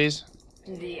shop, please.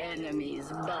 The enemy's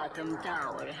bottom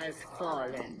tower has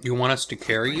fallen. You want us to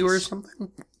carry you or something?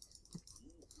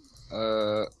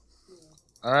 Alright,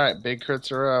 big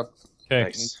crits are up. Okay.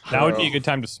 Nice. Now would be a good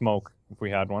time to smoke if we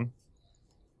had one.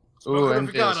 Ooh, Smoke it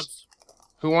if you got 'em. invis.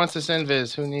 Who wants this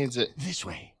invis? Who needs it? This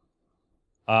way.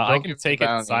 I Don't can give the take it.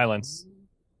 bounty. Silence.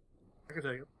 I can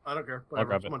take it. I don't care. I'll Whatever.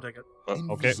 grab it. Someone take it.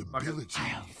 Okay. Invisibility.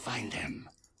 I'll find them.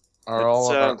 Are all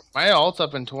It's, of our... My ult's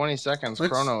up in 20 seconds.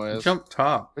 Let's Chrono is. jump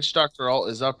top. Witch Doctor ult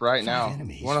is up right 5 now.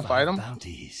 enemies, You want to 5 fight him?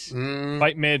 bounties.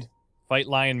 Fight mid. Fight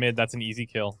lion mid. That's an easy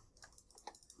kill.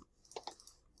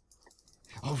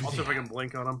 Over I'll see if I there. can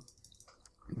blink on him.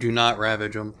 Do not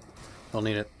ravage them. They'll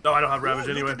need it. No, I don't have Ravage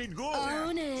anyway.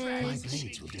 Own My it.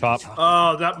 blades will do Top. the talking.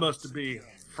 Oh, that must be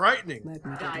frightening. Might be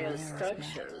getting Dire my ass back.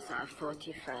 structures are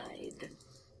fortified.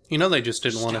 You know they just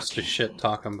didn't want us to shit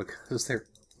talk them because they're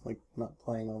like not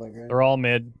playing all that great. They're all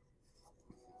mid.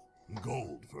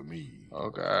 Gold for me. Oh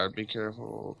god, be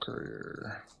careful,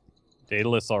 courier.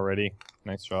 Daedalus already.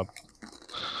 Nice job.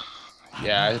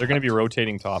 Yeah, They're gonna be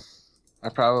rotating top. I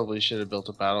probably should have built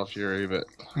a Battle Fury, but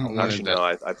I wanted Actually, that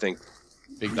no. I think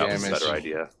big that was a damage. better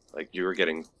idea. Like you were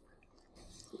getting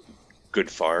good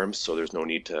farms, so there's no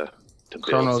need to build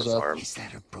Chrono's the up. farm. Is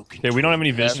that a broken Okay, we don't have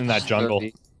any twig? vision in that jungle.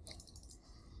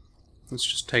 Let's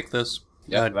just take this.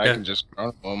 Yeah, but I De- can just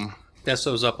chrono them.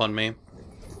 Deso's up on me.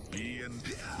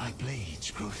 My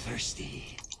blades grow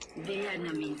thirsty. The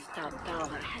enemy's top tower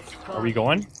has fallen. Are we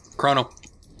going? Chrono.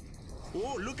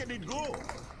 Oh, look at it go.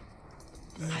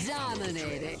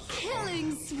 Dominated.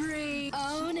 Killing spree.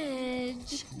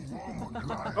 Ownage.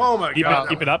 Oh my Keep god. it.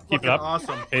 Keep it up. Keep it Fucking up.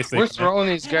 Awesome. Okay, so We're throwing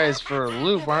these guys for a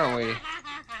loop, aren't we?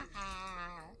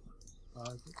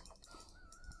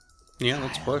 Yeah,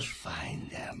 let's push. Find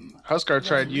them. Huskar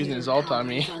tried using his ult on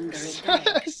me. Under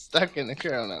attack. Stuck in the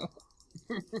chrono.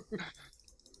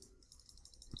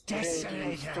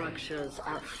 Radiant structures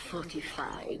are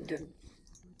fortified.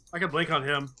 I can blink on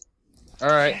him.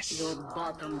 Alright. Your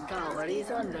bottom tower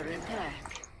is under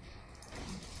attack.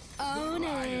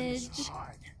 Ownage.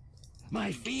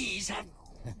 My fees have.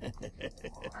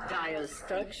 Dire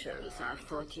structures are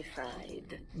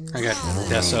fortified. I got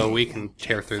Deso. We can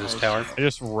tear through this tower. I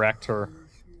just wrecked her.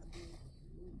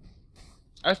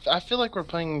 I feel like we're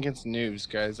playing against noobs,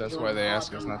 guys. That's why they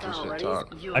ask us not to shit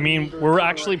talk. I mean, we're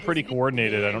actually pretty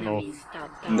coordinated. I don't know.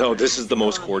 No, this is the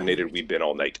most coordinated we've been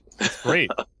all night.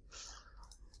 Great.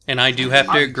 And I do have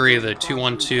to agree the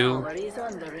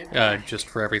 2-1-2, just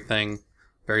for everything,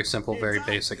 very simple, very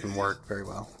basic, and work very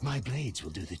well. My blades will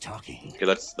do the talking. Okay,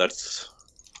 that's Let's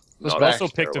not back. Also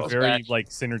picked a terrible. very back. like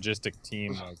synergistic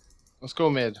team. Like, Let's go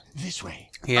mid. This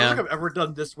way. I don't Yeah. think I've ever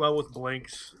done this well with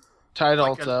blinks. Tide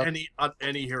Like ult up. on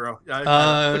any hero.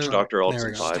 Witch Doctor ults there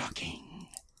in we go. 5. Talking.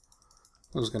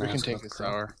 I was gonna We can ask take about this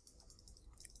Chrono. tower.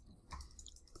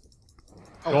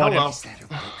 Oh, Go on, hello. Is that a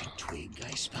broken twig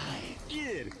I spy?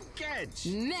 Here, catch.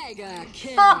 Mega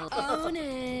kill.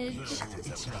 Ownage.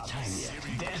 It's my time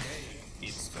yet.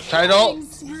 Tide ult. Killing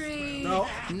spree. No.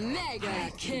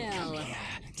 Mega kill.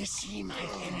 To see my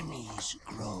enemies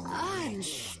grow.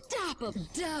 Unstoppable.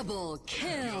 Double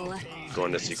kill.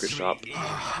 Going to secret shop.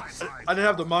 I didn't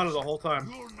have the mana the whole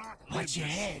time. Watch your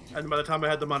head. And by the time I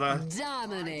had the mana,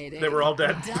 Dominating. they were all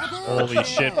dead. Double holy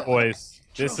shit, kill. boys!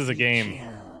 This is a game.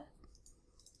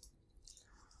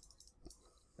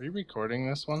 Are you recording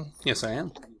this one? Yes, I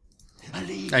am.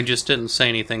 I just didn't say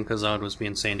anything because Odd was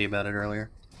being sandy about it earlier.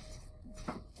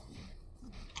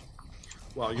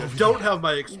 Well, you don't have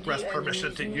my express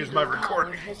permission to use my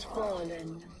recording.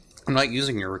 I'm not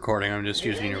using your recording, I'm just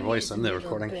using your voice in the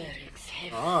recording.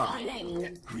 Ah.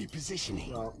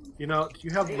 Repositioning. Well, you know, do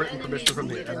you have written permission from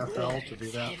the NFL to do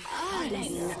that?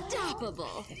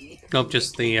 Unstoppable. Nope,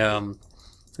 just the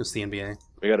NBA.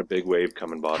 We got a big wave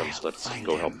coming bottom, so let's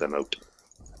go help them out.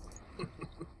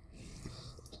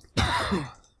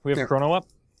 We have Chrono up?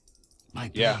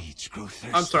 Yeah.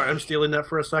 I'm sorry, I'm stealing that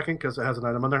for a second because it has an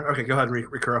item on there. Okay, go ahead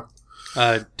and recur.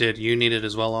 Did you need it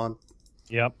as well, On?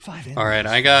 Yep. Alright,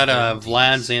 I got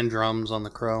Vlad's and drums on the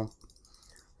crow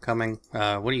coming.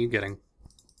 What are you getting?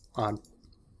 On?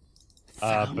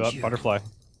 Butterfly.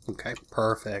 Okay,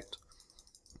 perfect.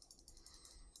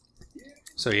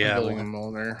 So yeah, building a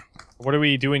molder. What are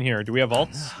we doing here? Do we have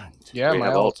ults? Yeah, my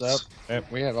ult's up. Okay.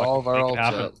 We have all of our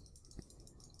ults up.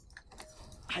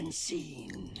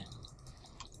 Unseen.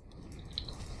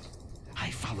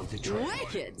 I follow the trail.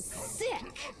 Wicked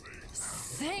sick.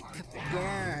 Sick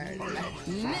burn.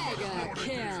 Mega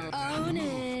kill.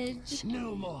 Ownage.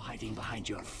 No more hiding behind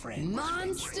your friends.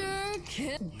 Monster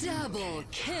kill. Double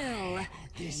kill.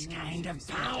 This kind of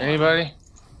power. Anybody?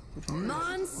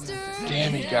 Monster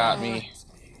Damn, he got me.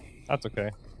 That's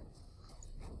okay.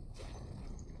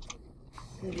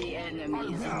 The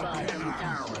enemy's bottom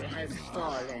tower has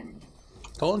fallen.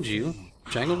 told you,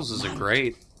 Jangles is a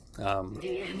great.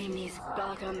 The enemy's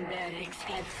bottom barracks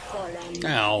have fallen.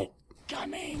 Ow.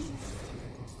 Coming.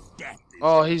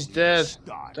 Oh, he's dead.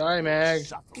 Die, Mag.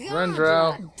 Run,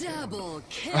 Drow. Double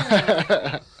kill.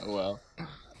 Well.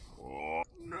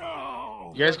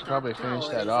 No. You guys could probably finish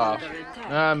that off.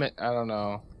 I don't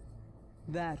know.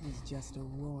 That was just a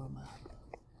warm-up.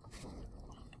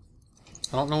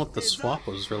 I don't know what the swap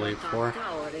was really for.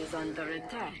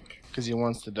 Because he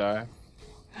wants to die.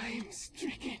 I'm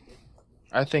stricken.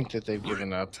 I think that they've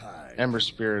given up. Ember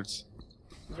Spirits.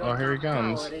 Oh, here he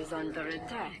comes.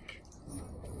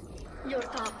 Your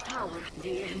top tower,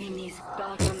 the enemy's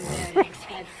bottom barracks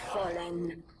have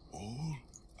fallen. All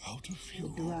out of The fuel.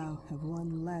 Drow have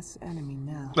one less enemy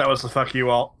now. That was the fuck you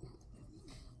all.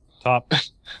 Top.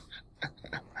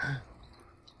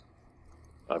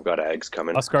 I've got eggs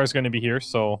coming. Oscar's going to be here,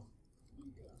 so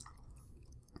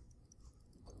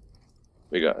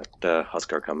We got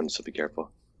Huskar coming, so be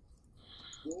careful.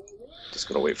 Just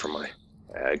gonna wait for my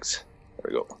eggs.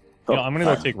 There we go. Oh, yeah, I'm going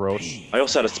to go take Roach. I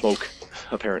also had a smoke,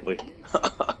 apparently.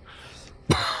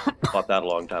 Bought that a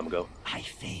long time ago. I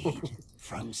fade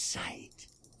from sight.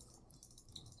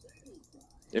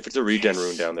 If it's a regen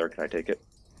rune down there, can I take it?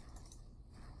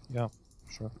 Yeah,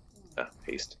 sure.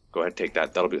 Haste. Go ahead, take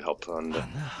that. That'll be helpful on the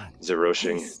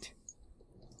zeroshing.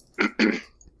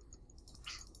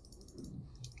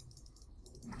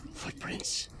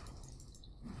 Footprints.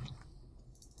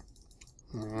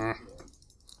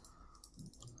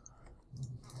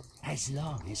 As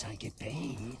long as I get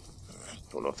paid.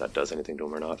 Don't know if that does anything to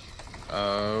him or not.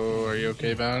 Oh, are you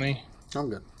okay, Bounty? I'm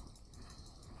good.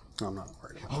 I'm not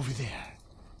worried about it. Over there.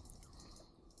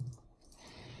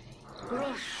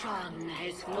 Roshan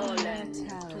has fallen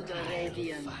to the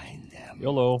Radiant. Find them.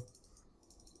 YOLO.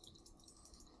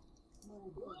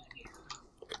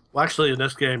 Well, actually, in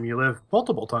this game, you live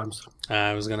multiple times.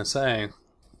 I was gonna say.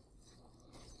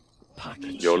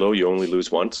 YOLO, you only lose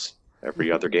once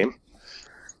every other game.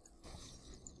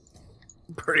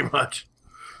 Pretty much.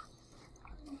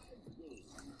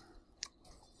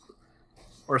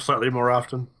 Or slightly more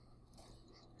often.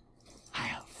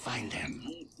 I'll find them.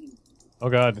 Oh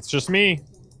god, it's just me.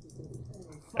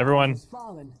 Everyone,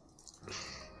 Fallen.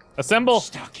 assemble!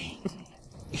 Stalking.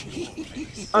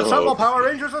 Assemble Power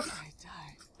Rangers! I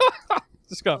died.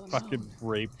 Just got fucking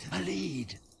raped. A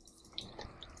lead.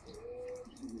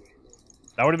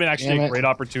 That would have been actually Damn a it. great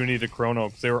opportunity to Chrono,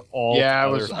 because they were all Yeah,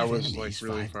 I together. was like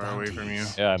really far away from you.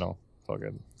 Yeah, I know. It's all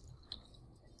good.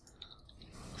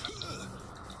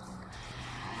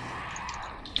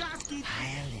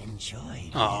 I'll enjoy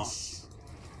this.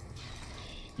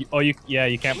 Oh. You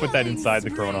can't put that inside the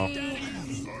Chrono.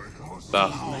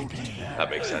 That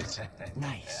makes sense.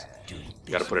 Nice. Doing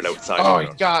You gotta put it outside. Oh, he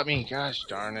got me. Gosh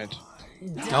darn it.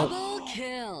 Double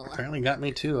kill. Apparently got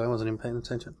me too. I wasn't even paying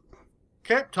attention.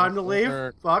 Okay, time to leave.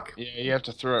 Fuck. Yeah, you have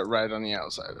to throw it right on the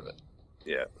outside of it.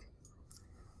 Yeah.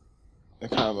 The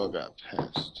combo got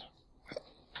pissed.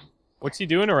 What's he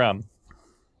doing around?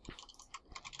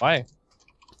 Why?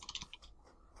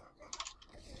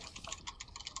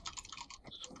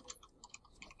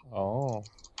 Oh.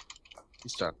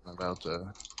 He's talking about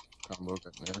the combo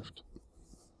got nerfed.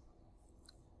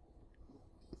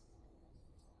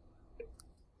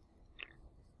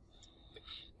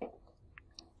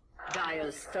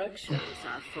 entire structures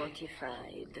are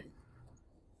fortified.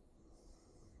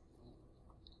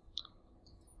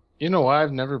 You know why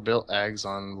I've never built Ags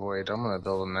on Void? I'm gonna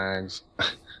build an Ags.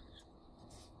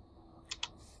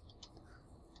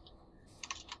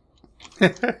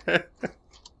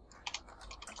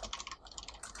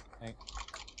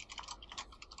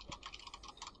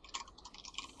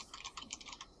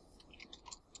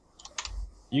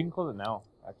 You can close it now,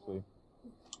 actually.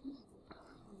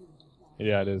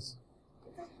 Yeah, it is.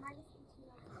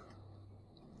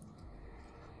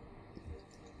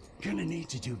 Gonna need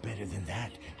to do better than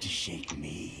that to shake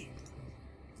me.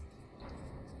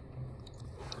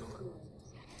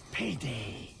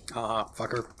 Payday. Ah,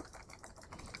 fucker.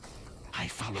 I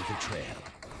follow the trail.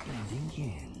 Blending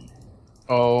in.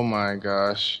 Oh my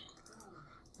gosh.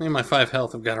 I mean, my 5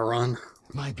 health, I've got to run.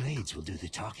 My blades will do the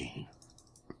talking.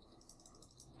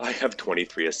 I have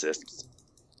 23 assists.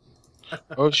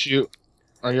 Oh shoot.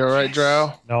 Are you alright,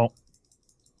 Drow? No.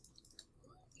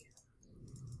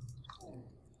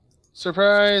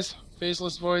 Surprise!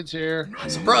 Faceless Void's here.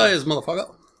 Surprise,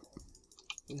 motherfucker!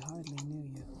 We hardly knew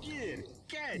you.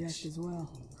 Just as well.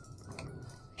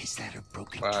 Is that a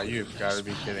broken Wow, you've got to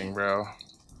be kidding, bro.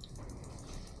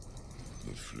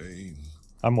 The flame.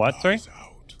 I'm what, sorry?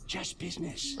 Just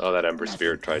business. Oh, that Ember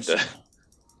Spirit tried to...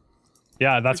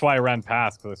 Yeah, that's why I ran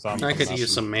past, because I saw him. I could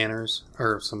use some manners,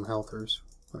 or some healthers,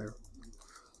 whatever.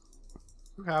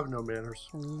 You have no manners.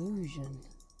 Illusion.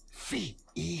 Feet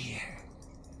ear.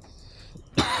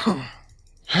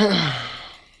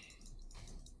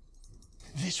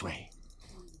 This way.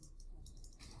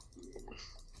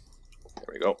 There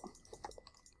we go.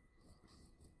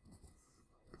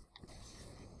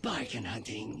 Bargain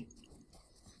hunting.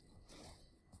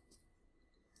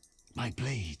 My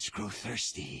blades grow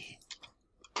thirsty.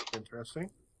 Interesting.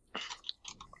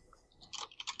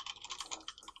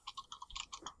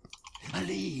 A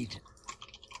lead.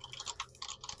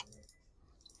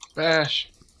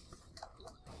 Bash.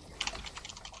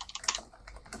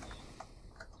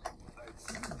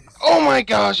 Oh my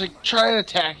gosh, I tried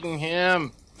attacking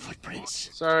him. Footprints.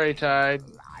 Sorry, Tide.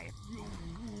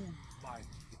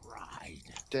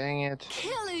 Dang it.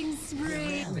 Killing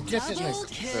spree. Double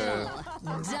kill.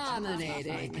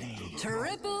 Dominating.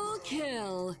 Triple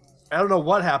kill. I don't know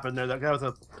what happened there. That guy with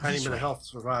a tiny bit of health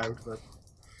survived, but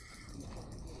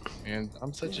Man,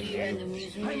 I'm such a The noob.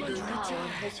 enemy's middle tower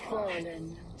has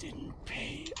fallen. Didn't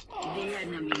pay. The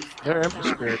enemy's Their top Emperor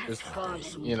tower Spirit has just, fallen.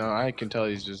 you know, I can tell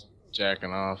he's just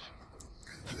jacking off.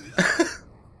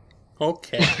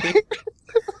 Okay.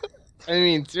 I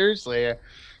mean, seriously,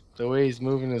 the way he's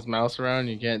moving his mouse around,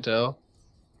 you can't tell.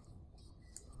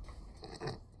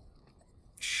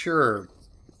 Sure.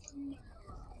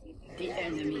 The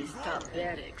enemy's top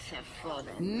barracks have fallen.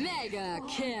 Mega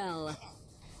kill.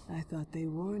 I thought they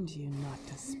warned you not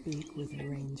to speak with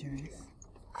rangers.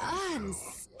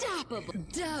 Unstoppable.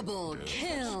 Double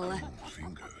kill.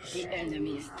 The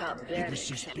enemy's top barracks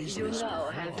just you business now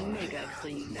have mega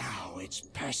creep. Now it's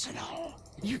personal.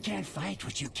 You can't fight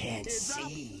what you can't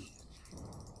see.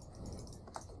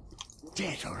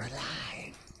 Dead or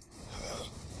alive.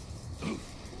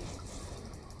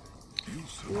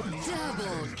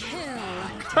 Double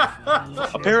kill.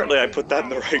 Apparently I put that in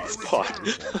the right spot.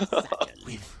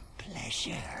 With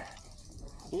pleasure.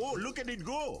 Oh, look at it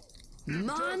go!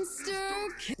 Monster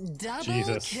double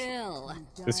Jesus. kill.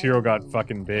 This hero got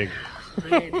fucking big.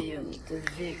 Radiant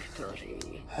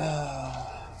victory.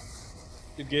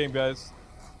 Good game, guys.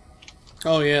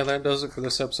 Oh yeah, that does it for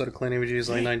this episode of Clan AVG's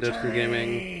Late Night Death Crew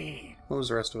Gaming. What was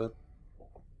the rest of it?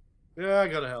 yeah, I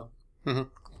got to hell.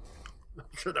 Mm-hmm. I'm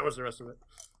sure that was the rest of it.